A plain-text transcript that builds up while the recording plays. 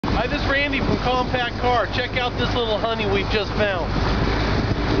Hi, this is Randy from Compact Car. Check out this little honey we've just found.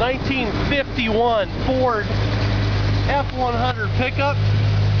 1951 Ford F-100 pickup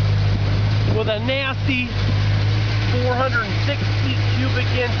with a nasty 460 cubic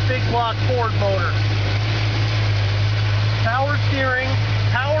inch big block Ford motor. Power steering,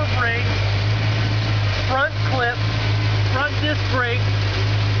 power brakes, front clip, front disc brakes.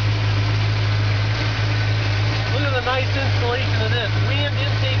 Look at the nice installation of this. Wind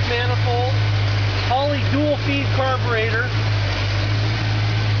intake manifold, Holley dual feed carburetor.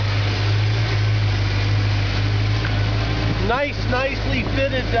 Nicely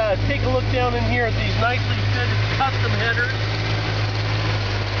fitted, take a look down in here at these nicely fitted custom headers.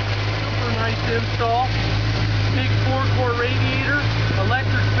 Super nice install. Big 4-core radiator,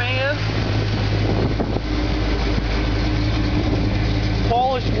 electric fans,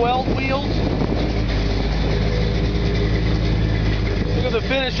 polished weld wheels. Look at the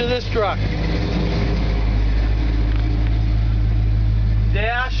finish of this truck.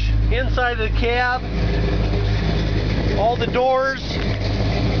 Dash, inside of the cab, all the doors,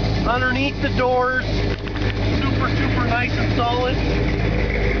 underneath the doors, super nice and solid.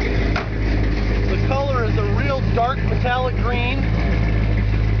 The color is a real dark metallic green.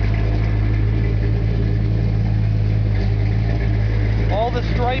 All the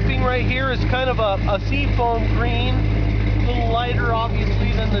striping right here is kind of a seafoam green, a little lighter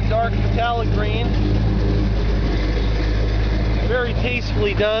obviously than the dark metallic green. Very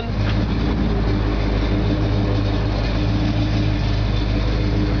tastefully done.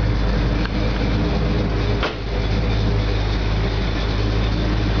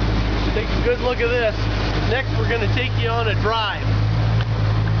 Take a good look at this. Next we're going to take you on a drive.